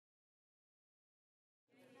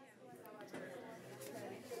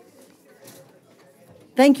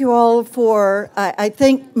Thank you all for, I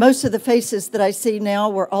think most of the faces that I see now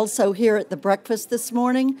were also here at the breakfast this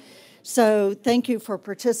morning. So thank you for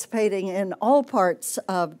participating in all parts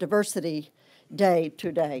of Diversity Day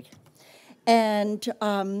today. And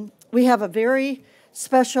we have a very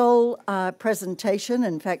special presentation,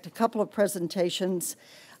 in fact, a couple of presentations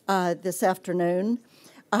this afternoon.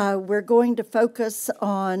 We're going to focus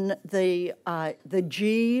on the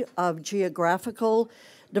G of geographical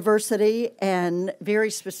diversity, and very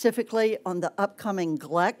specifically on the upcoming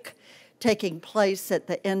GLEC taking place at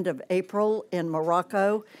the end of April in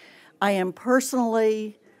Morocco. I am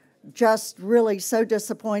personally just really so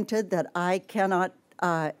disappointed that I cannot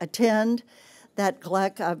attend that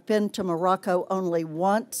GLEC. I've been to Morocco only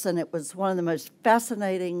once, and it was one of the most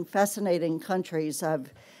fascinating countries I've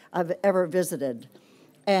ever visited.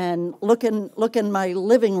 And look in my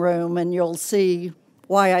living room, and you'll see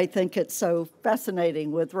why I think it's so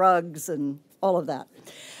fascinating with rugs and all of that.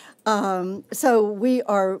 So we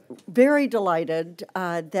are very delighted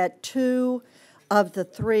that two of the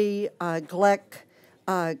three GLEC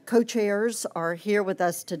co-chairs are here with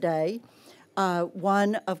us today.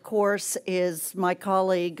 One, of course, is my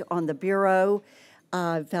colleague on the Bureau,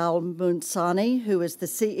 Val Munsani, who is the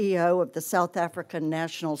CEO of the South African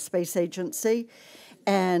National Space Agency,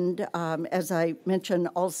 and as I mentioned,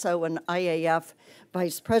 also an IAF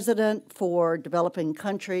Vice President for Developing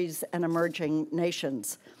Countries and Emerging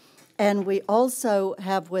Nations. And we also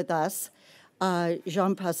have with us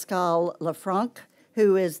Jean-Pascal Lefranc,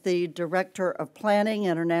 who is the Director of Planning,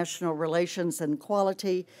 International Relations, and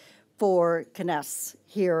Quality for CNES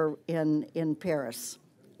here in Paris.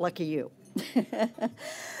 Lucky you.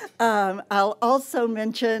 I'll also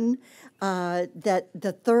mention that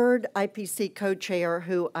the third IPC co-chair,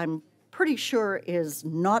 who I'm pretty sure is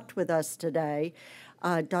not with us today,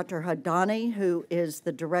 Dr. Hadani, who is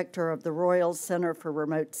the director of the Royal Center for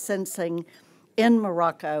Remote Sensing in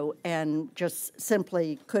Morocco and just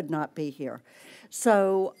simply could not be here.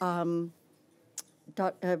 So, Mr.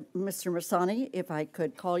 Munsani, if I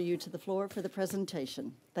could call you to the floor for the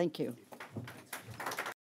presentation. Thank you.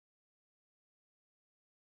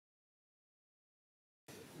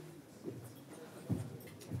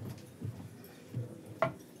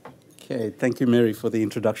 Okay, thank you, Mary, for the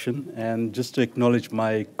introduction. And just to acknowledge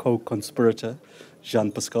my co-conspirator,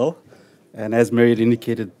 Jean-Pascal. And as Mary had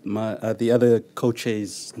indicated, the other co-chair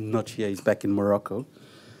is not here, he's back in Morocco.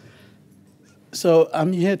 So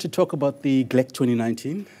I'm here to talk about the GLEC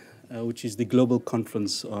 2019, which is the Global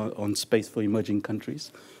Conference on Space for Emerging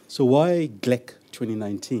Countries. So why GLEC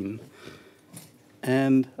 2019?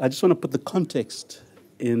 And I just want to put the context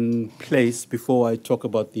in place before I talk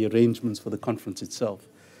about the arrangements for the conference itself.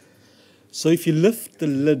 So if you lift the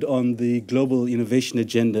lid on the global innovation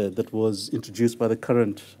agenda that was introduced by the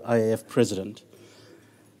current IAF president,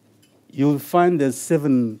 you'll find there's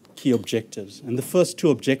 7 key objectives. And the first 2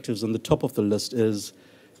 objectives on the top of the list is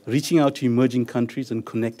reaching out to emerging countries and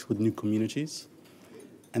connect with new communities.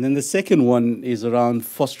 And then the second one is around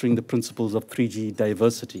fostering the principles of 3G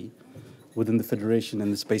diversity within the Federation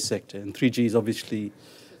and the space sector. And 3G is obviously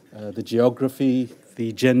the geography,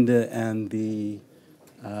 the gender, and the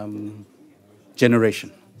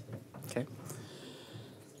generation. Okay.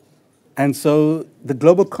 And so the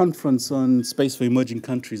Global Conference on Space for Emerging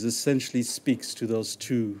Countries essentially speaks to those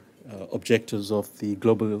 2 objectives of the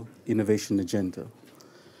global innovation agenda.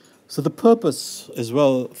 So the purpose as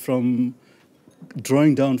well, from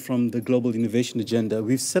drawing down from the global innovation agenda,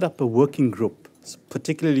 we've set up a working group,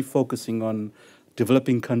 particularly focusing on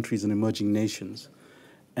developing countries and emerging nations.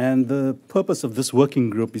 And the purpose of this working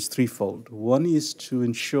group is threefold. One is to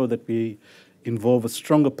ensure that we involve a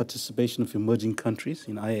stronger participation of emerging countries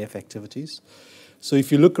in IAF activities. So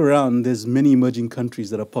if you look around, there's many emerging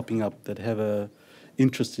countries that are popping up that have an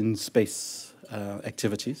interest in space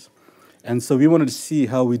activities. And so we wanted to see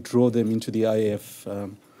how we draw them into the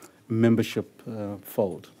IAF membership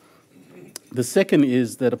fold. The second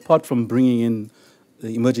is that apart from bringing in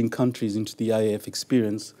the emerging countries into the IAF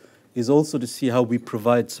experience, is also to see how we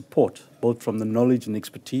provide support, both from the knowledge and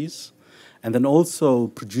expertise, and then also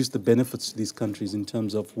produce the benefits to these countries in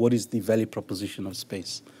terms of what is the value proposition of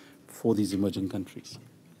space for these emerging countries.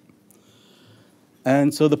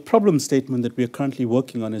 And so the problem statement that we are currently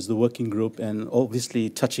working on as the working group, and obviously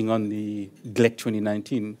touching on the GLEC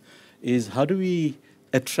 2019, is how do we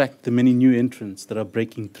attract the many new entrants that are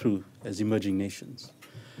breaking through as emerging nations?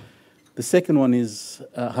 The second one is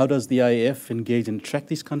how does the IAF engage and attract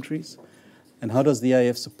these countries? And how does the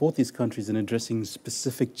IAF support these countries in addressing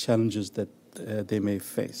specific challenges that they may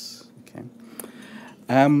face? Okay.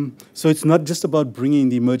 So it's not just about bringing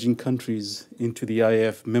the emerging countries into the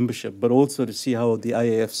IAF membership, but also to see how the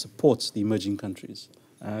IAF supports the emerging countries.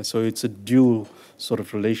 So it's a dual sort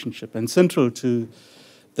of relationship. And central to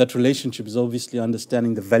that relationship is obviously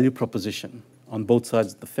understanding the value proposition on both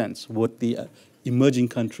sides of the fence, what the emerging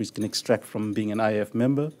countries can extract from being an IAF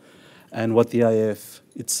member and what the IAF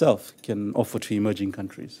itself can offer to emerging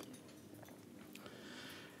countries.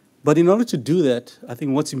 But in order to do that, I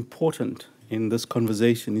think what's important in this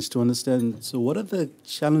conversation is to understand, so what are the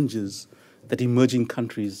challenges that emerging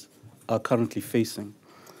countries are currently facing?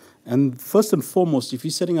 And first and foremost, if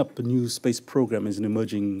you're setting up a new space program as an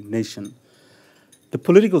emerging nation, the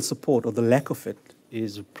political support or the lack of it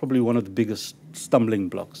is probably one of the biggest stumbling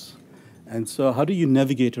blocks. And so how do you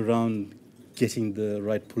navigate around getting the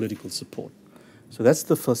right political support? So that's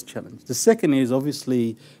the first challenge. The second is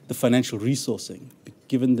obviously the financial resourcing.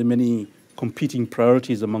 Given the many competing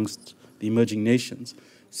priorities amongst the emerging nations,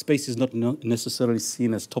 space is not necessarily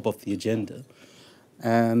seen as top of the agenda.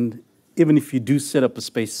 And even if you do set up a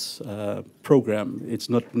space program, it's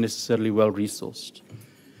not necessarily well resourced.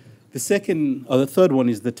 The second, or the third one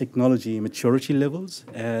is the technology maturity levels.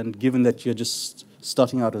 And given that you're just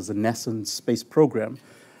starting out as a nascent space program,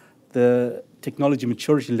 the technology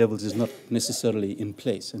maturity levels is not necessarily in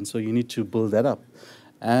place. And so you need to build that up.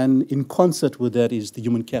 And in concert with that is the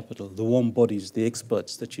human capital, the warm bodies, the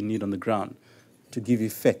experts that you need on the ground to give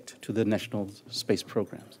effect to the national space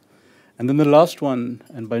programs. And then the last one,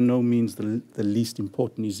 and by no means the least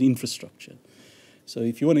important, is infrastructure. So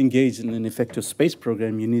if you want to engage in an effective space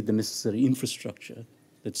program, you need the necessary infrastructure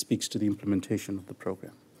that speaks to the implementation of the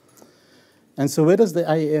program. And so where does the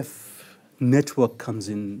IAF network comes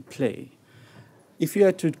in play? If you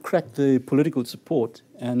had to crack the political support,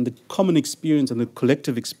 and the common experience and the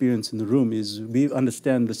collective experience in the room is we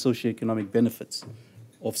understand the socioeconomic benefits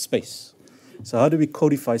of space. So how do we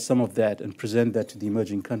codify some of that and present that to the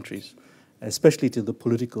emerging countries, especially to the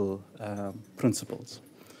political principles?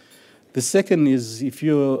 The second is if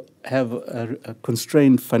you have a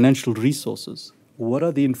constrained financial resources, what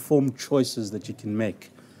are the informed choices that you can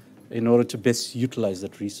make in order to best utilize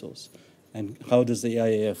that resource? And how does the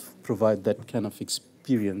IAF provide that kind of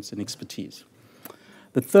experience and expertise?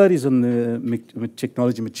 The third is on the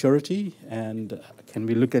technology maturity, and can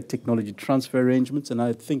we look at technology transfer arrangements? And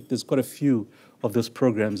I think there's quite a few of those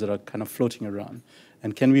programs that are kind of floating around.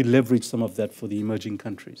 And can we leverage some of that for the emerging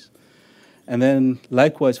countries? And then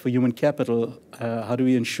likewise for human capital, how do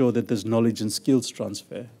we ensure that there's knowledge and skills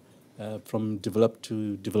transfer from developed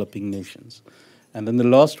to developing nations? And then the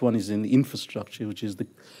last one is in the infrastructure, which is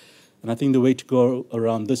and I think the way to go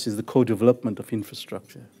around this is the co-development of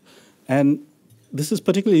infrastructure. And this is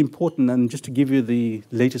particularly important, and just to give you the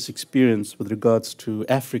latest experience with regards to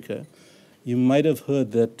Africa, you might have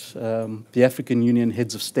heard that the African Union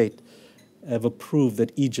heads of state have approved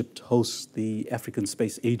that Egypt hosts the African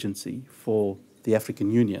Space Agency for the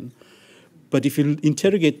African Union. But if you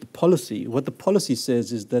interrogate the policy, what the policy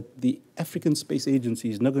says is that the African Space Agency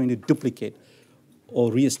is not going to duplicate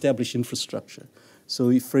or reestablish infrastructure. So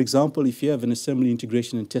if, for example, if you have an assembly,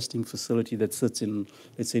 integration, and testing facility that sits in,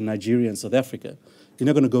 let's say, Nigeria and South Africa, you're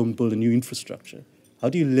not going to go and build a new infrastructure. How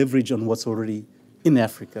do you leverage on what's already in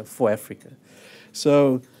Africa for Africa?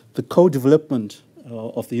 So the co-development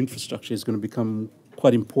of the infrastructure is going to become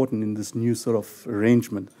quite important in this new sort of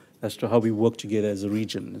arrangement as to how we work together as a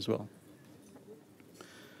region as well.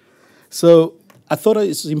 So I thought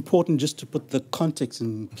it's important just to put the context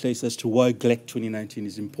in place as to why GLEC 2019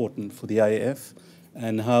 is important for the IAF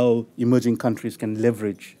and how emerging countries can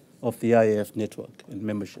leverage off the IAF network and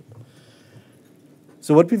membership.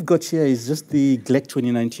 So what we've got here is just the GLEC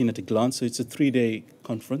 2019 at a glance. So it's a 3-day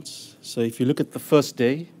conference. So if you look at the first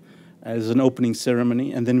day as an opening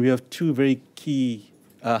ceremony, and then we have two very key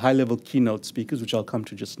high-level keynote speakers, which I'll come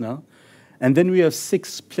to just now. And then we have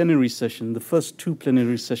 6 plenary sessions. The first 2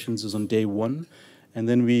 plenary sessions is on day 1. And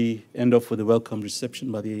then we end off with a welcome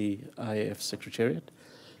reception by the IAF Secretariat.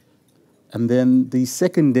 And then the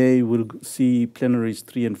second day will see plenaries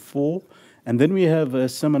 3 and 4. And then we have a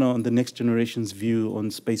seminar on the next generation's view on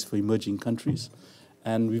space for emerging countries.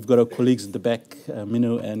 And we've got our colleagues at the back,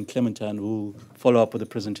 Mino and Clementine, who will follow up with a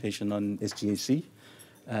presentation on SGAC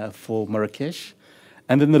for Marrakesh.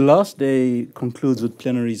 And then the last day concludes with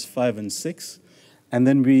plenaries 5 and 6. And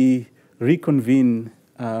then we reconvene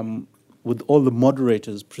with all the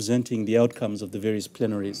moderators presenting the outcomes of the various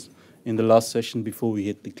plenaries in the last session before we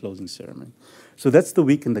hit the closing ceremony. So that's the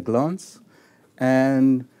week in the glance.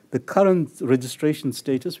 And the current registration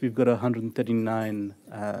status, we've got 139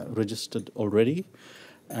 registered already.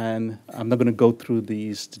 And I'm not going to go through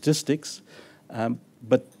the statistics,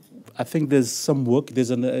 but I think there's some work.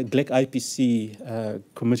 There's a GLEC IPC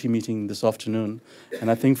committee meeting this afternoon, and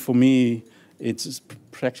I think for me, it's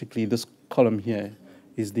practically this column here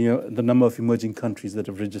is the number of emerging countries that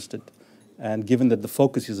have registered. And given that the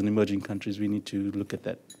focus is on emerging countries, we need to look at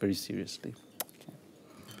that very seriously. Okay.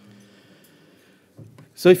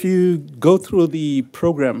 So if you go through the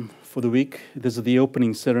program for the week, there's the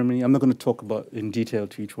opening ceremony. I'm not going to talk about in detail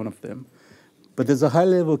to each one of them. But there's a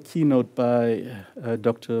high-level keynote by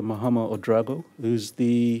Dr. Mahama Odrago, who's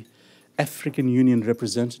the African Union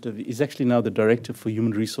representative. He's actually now the Director for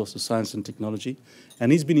Human Resources, Science and Technology.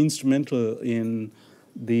 And he's been instrumental in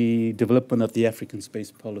the development of the African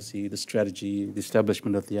space policy, the strategy, the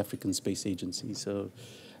establishment of the African Space Agency. So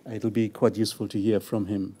it'll be quite useful to hear from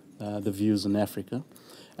him the views on Africa.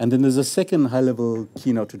 And then there's a second high-level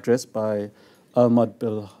keynote address by Ahmad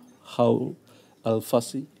Belhau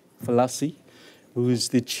Al-Falassi, who is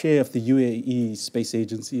the chair of the UAE Space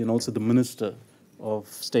Agency and also the Minister of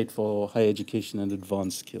State for Higher Education and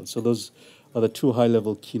Advanced Skills. So those are the two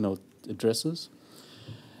high-level keynote addresses.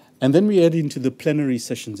 And then we head into the plenary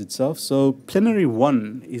sessions itself. So plenary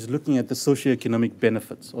 1 is looking at the socioeconomic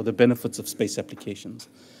benefits or the benefits of space applications.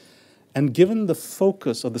 And given the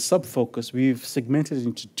focus or the sub-focus, we've segmented it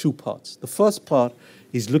into two parts. The first part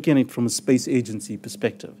is looking at it from a space agency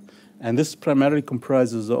perspective. And this primarily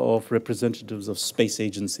comprises of representatives of space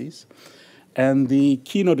agencies. And the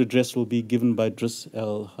keynote address will be given by Driss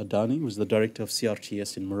El Hadani, who is the director of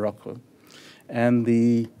CRTS in Morocco. And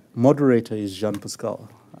the moderator is Jean Pascal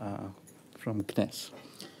from CNES.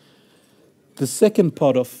 The second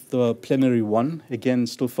part of the plenary 1, again,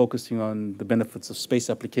 still focusing on the benefits of space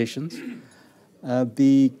applications.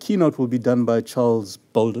 The keynote will be done by Charles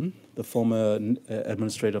Bolden, the former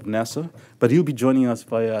administrator of NASA, but he'll be joining us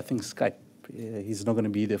via, I think, Skype. He's not going to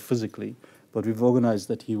be there physically, but we've organized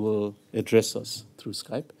that he will address us through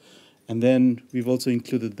Skype. And then we've also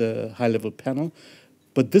included the high-level panel.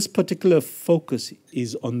 But this particular focus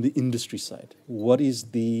is on the industry side. What is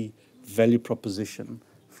the value proposition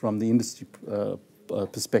from the industry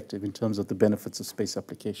perspective in terms of the benefits of space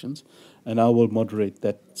applications? And I will moderate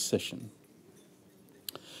that session.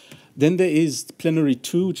 Then there is plenary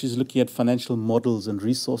 2, which is looking at financial models and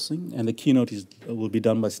resourcing. And the keynote will be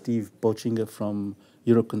done by Steve Bochinger from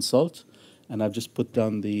Euroconsult. And I've just put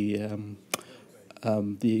down the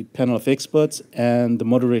panel of experts. And the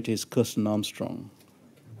moderator is Kirsten Armstrong.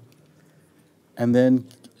 And then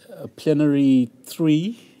plenary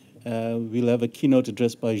 3, we'll have a keynote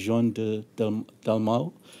address by Jean de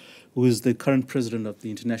Dalmau, who is the current president of the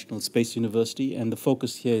International Space University. And the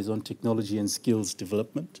focus here is on technology and skills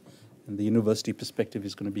development. And the university perspective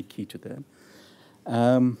is going to be key to that.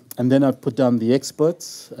 And then I've put down the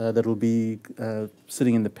experts that will be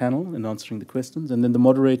sitting in the panel and answering the questions. And then the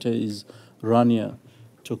moderator is Rania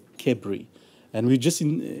Tokebri. And we just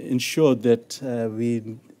ensured that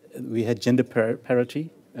we had gender parity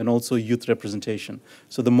and also youth representation.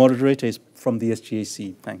 So the moderator is from the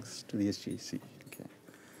SGAC. Thanks to the SGAC. Okay.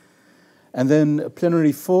 And then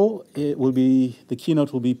plenary 4, the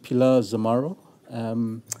keynote will be Pilar Zamaro.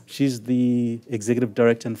 She's the executive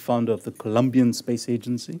director and founder of the Colombian Space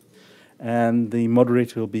Agency. And the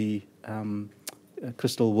moderator will be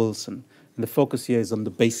Crystal Wilson. And the focus here is on the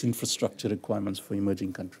base infrastructure requirements for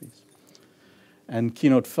emerging countries. And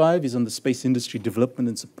keynote 5 is on the space industry development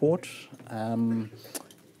and support. And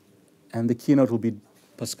the keynote will be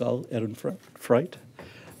Pascal Ehrenfried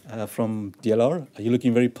from DLR. Are you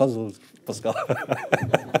looking very puzzled, Pascal?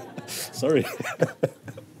 Sorry.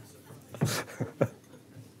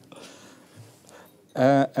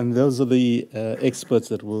 And those are the experts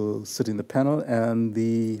that will sit in the panel. And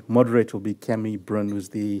the moderator will be Camille Brun, who's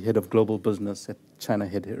the head of global business at China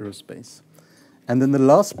Head Aerospace. And then the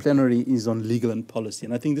last plenary is on legal and policy.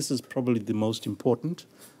 And I think this is probably the most important,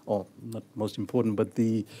 or not most important, but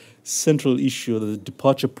the central issue, the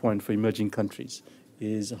departure point for emerging countries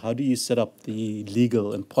is how do you set up the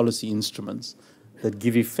legal and policy instruments that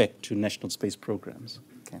give effect to national space programs.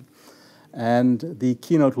 Okay. And the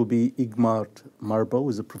keynote will be Igmar Marbo, who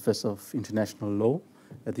is a professor of international law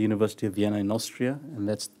at the University of Vienna in Austria, and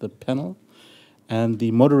that's the panel. And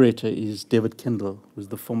the moderator is David Kendall, who's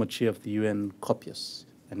the former chair of the UN COPIUS,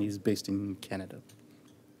 and he's based in Canada.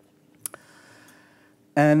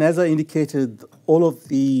 And as I indicated, all of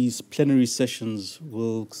these plenary sessions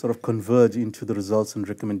will sort of converge into the results and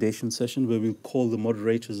recommendation session, where we'll call the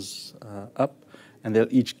moderators up, and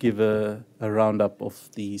they'll each give a roundup of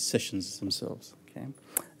the sessions themselves. Okay?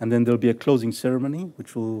 And then there'll be a closing ceremony,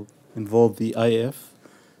 which will involve the IAF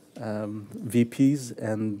VPs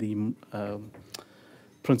and the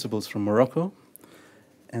principals from Morocco.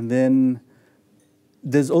 And then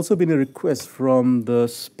There's also been a request from the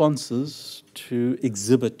sponsors to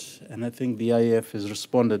exhibit, and I think the IAF has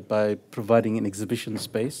responded by providing an exhibition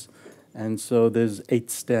space. And so there's 8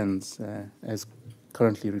 stands as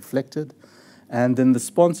currently reflected. And then the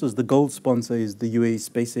sponsors, the gold sponsor is the UAE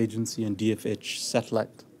Space Agency and DFH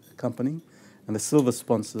Satellite Company. And the silver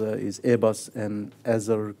sponsor is Airbus and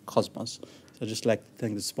Azure Cosmos. So I'd just like to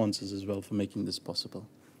thank the sponsors as well for making this possible.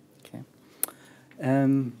 Okay.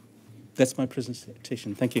 And that's my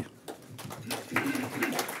presentation. Thank you.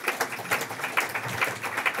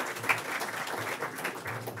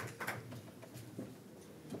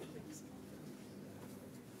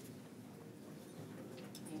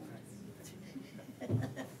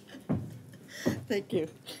 Thank you.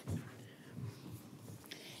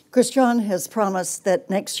 Christian has promised that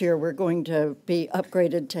next year we're going to be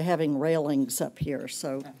upgraded to having railings up here,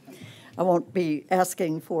 so I won't be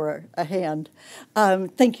asking for a hand.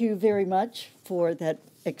 Thank you very much for that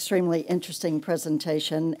extremely interesting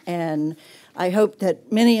presentation, and I hope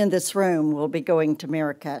that many in this room will be going to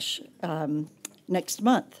Marrakesh next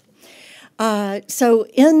month. So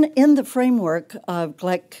in the framework of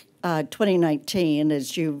GLEC 2019,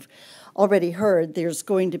 as you've already heard, there's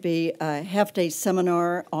going to be a half-day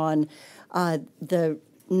seminar on the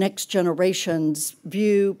next generation's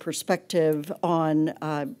view, perspective on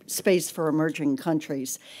space for emerging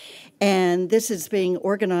countries. And this is being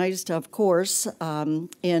organized, of course,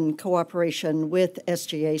 in cooperation with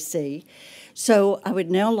SGAC. So I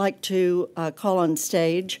would now like to call on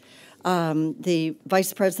stage the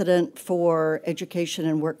Vice President for Education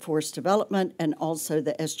and Workforce Development and also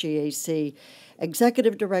the SGAC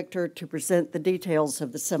Executive Director to present the details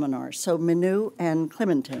of the seminar. So Minu and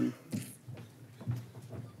Clementine.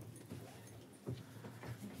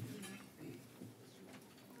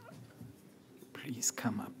 Please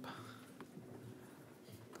come up.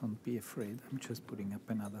 Don't be afraid. I'm just putting up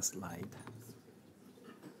another slide.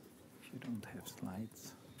 If you don't have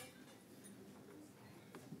slides.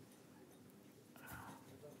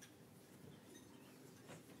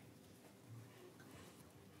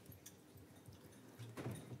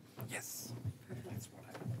 Yes. That's what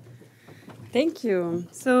Thank you.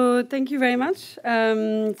 So thank you very much.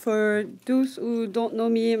 For those who don't know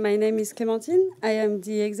me, my name is Clementine. I am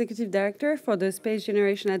the Executive Director for the Space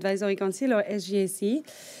Generation Advisory Council, or SGAC.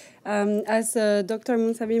 As Dr.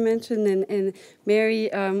 Mounsabi mentioned and Mary,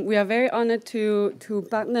 we are very honored to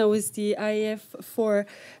partner with the IAF for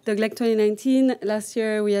the GLEC 2019. Last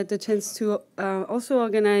year, we had the chance to also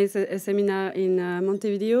organize a seminar in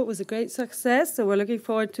Montevideo. It was a great success, so we're looking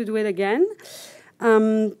forward to do it again.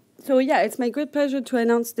 So yeah, it's my great pleasure to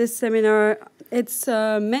announce this seminar. It's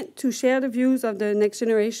meant to share the views of the next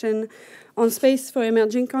generation on space for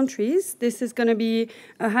emerging countries. This is going to be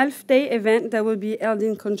a half-day event that will be held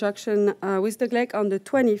in conjunction with the GLEC on the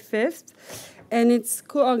 25th, and it's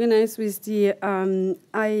co-organized with the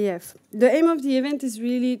IAF. The aim of the event is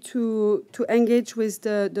really to engage with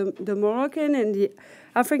the Moroccan and the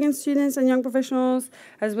African students and young professionals,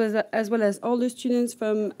 as well as all the students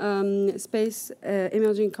from space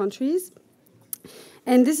emerging countries.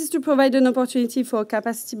 And this is to provide an opportunity for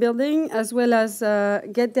capacity building, as well as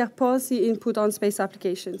get their policy input on space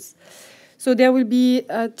applications. So there will be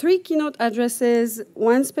 3 keynote addresses,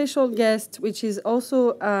 1 special guest, which is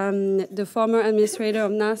also the former administrator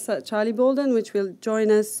of NASA, Charlie Bolden, which will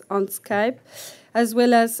join us on Skype, as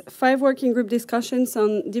well as 5 working group discussions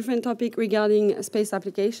on different topics regarding space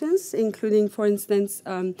applications, including, for instance,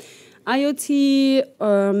 IoT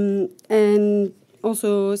and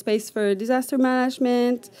also space for disaster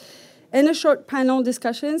management, and a short panel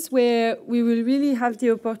discussions where we will really have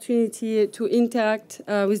the opportunity to interact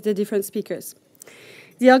with the different speakers.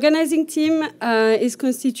 The organizing team is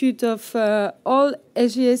constituted of all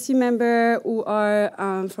SGAC members who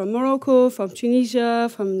are from Morocco, from Tunisia,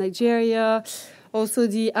 from Nigeria. Also,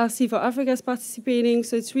 the RC for Africa is participating.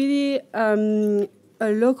 So it's really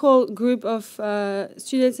a local group of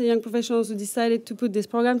students and young professionals who decided to put this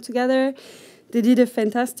program together. They did a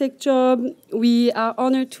fantastic job. We are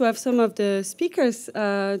honored to have some of the speakers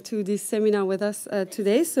to this seminar with us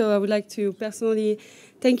today. So I would like to personally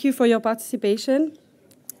thank you for your participation.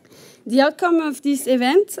 The outcome of this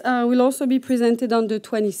event will also be presented on the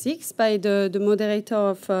 26th by the moderator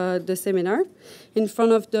of the seminar in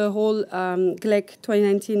front of the whole GLEC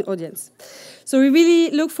 2019 audience. So we really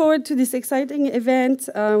look forward to this exciting event.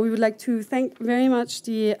 We would like to thank very much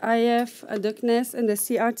the IAF, the CNES, and the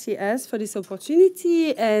CRTS for this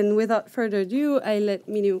opportunity. And without further ado, I let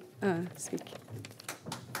Minu speak.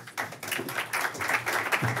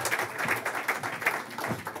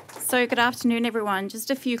 So good afternoon, everyone. Just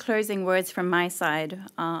a few closing words from my side.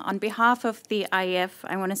 On behalf of the IAF,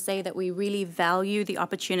 I want to say that we really value the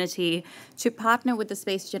opportunity to partner with the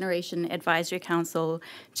Space Generation Advisory Council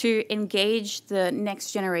to engage the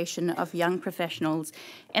next generation of young professionals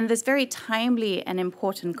in this very timely and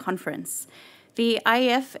important conference. The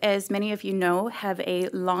IAF, as many of you know, have a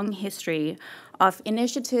long history of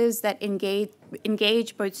initiatives that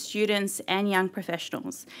engage both students and young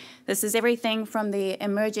professionals. This is everything from the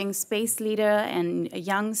Emerging Space Leader and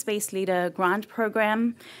Young Space Leader grant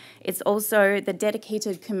program. It's also the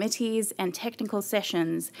dedicated committees and technical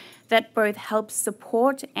sessions that both help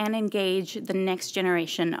support and engage the next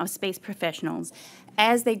generation of space professionals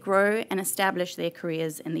as they grow and establish their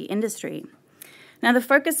careers in the industry. Now, the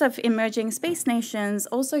focus of Emerging Space Nations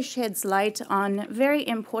also sheds light on very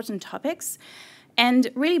important topics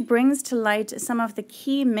and really brings to light some of the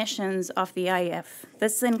key missions of the IAF.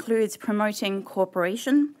 This includes promoting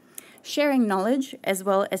cooperation, sharing knowledge, as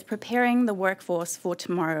well as preparing the workforce for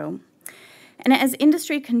tomorrow. And as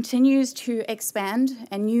industry continues to expand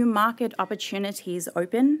and new market opportunities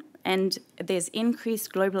open and there's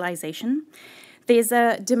increased globalization, there's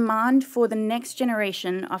a demand for the next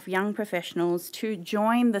generation of young professionals to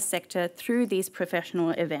join the sector through these professional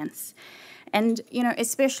events. And,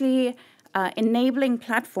 especially enabling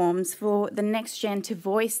platforms for the next gen to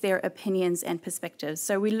voice their opinions and perspectives.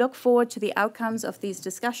 So we look forward to the outcomes of these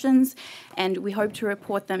discussions, and we hope to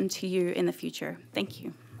report them to you in the future. Thank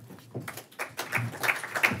you.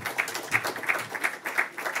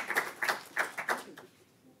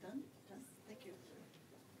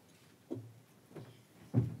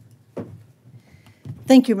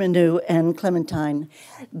 Thank you, Manu and Clementine.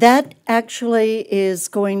 That actually is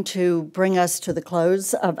going to bring us to the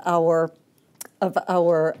close of our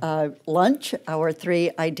lunch, our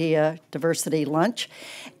 3-idea diversity lunch.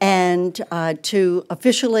 And to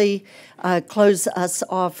officially close us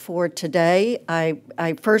off for today, I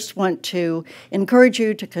first want to encourage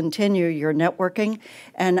you to continue your networking,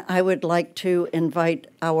 and I would like to invite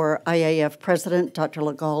our IAF president, Dr.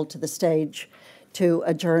 Legal, to the stage to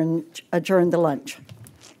adjourn the lunch.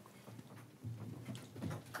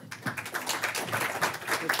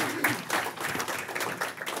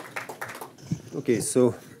 Okay,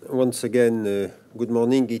 so once again, good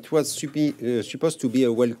morning. It was supposed to be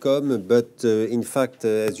a welcome, but in fact,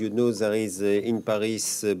 as you know, there is in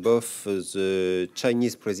Paris both the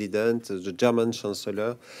Chinese president, the German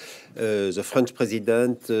chancellor, the French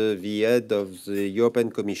president, the head of the European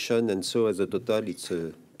Commission, and so as a total, it's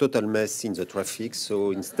a total mess in the traffic. So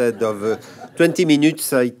instead of 20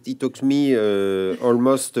 minutes, it took me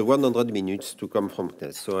almost 100 minutes to come from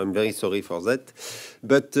Knes. So I'm very sorry for that.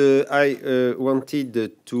 But I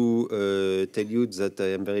wanted to tell you that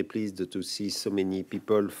I am very pleased to see so many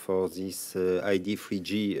people for this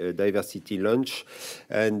ID3G diversity lunch.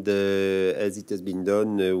 And as it has been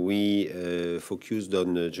done, we focused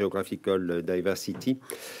on geographical diversity.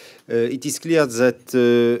 It is clear that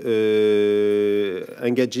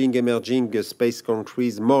engaging emerging space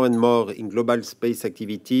countries more and more in global space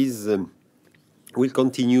activities will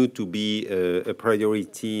continue to be a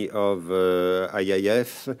priority of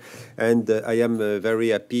IAF, and I am very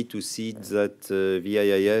happy to see that the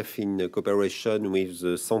IAF, in cooperation with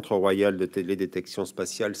the Centre Royal de Télédétection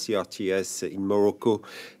Spatiale, CRTS, in Morocco,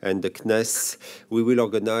 and the CNES, we will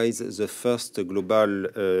organize the first global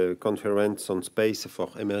conference on space for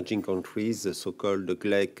emerging countries, the so-called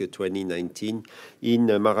GLEC 2019,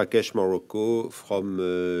 in Marrakesh, Morocco, from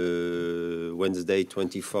Wednesday,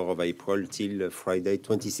 24th of April, till Friday,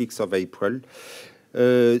 26th of April.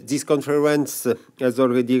 This conference has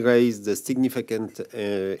already raised a significant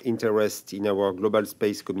interest in our global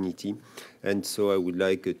space community, and so I would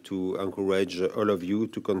like to encourage all of you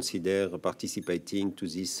to consider participating to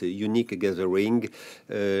this unique gathering.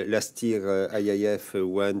 Last year, IAF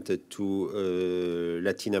went to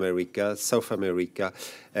Latin America, South America,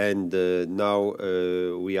 and now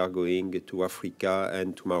we are going to Africa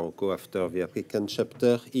and to Morocco after the African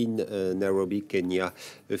chapter in Nairobi, Kenya,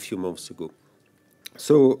 a few months ago.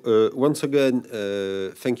 So once again,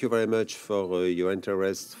 thank you very much for your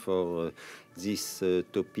interest for these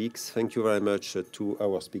topics. Thank you very much to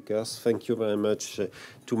our speakers. Thank you very much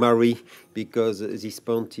to Marie, because this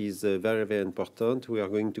point is very, very important. We are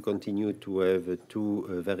going to continue to have two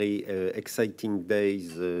very exciting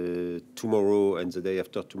days tomorrow and the day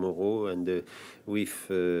after tomorrow, and with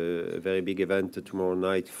a very big event tomorrow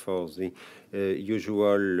night for the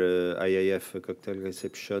usual IAF cocktail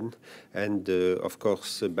reception, and of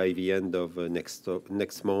course by the end of next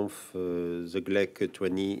month the GLEC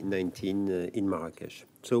 2019 in Marrakesh.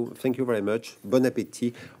 So thank you very much. Bon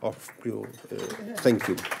appétit. Thank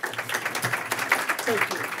you.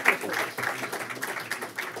 Thank you.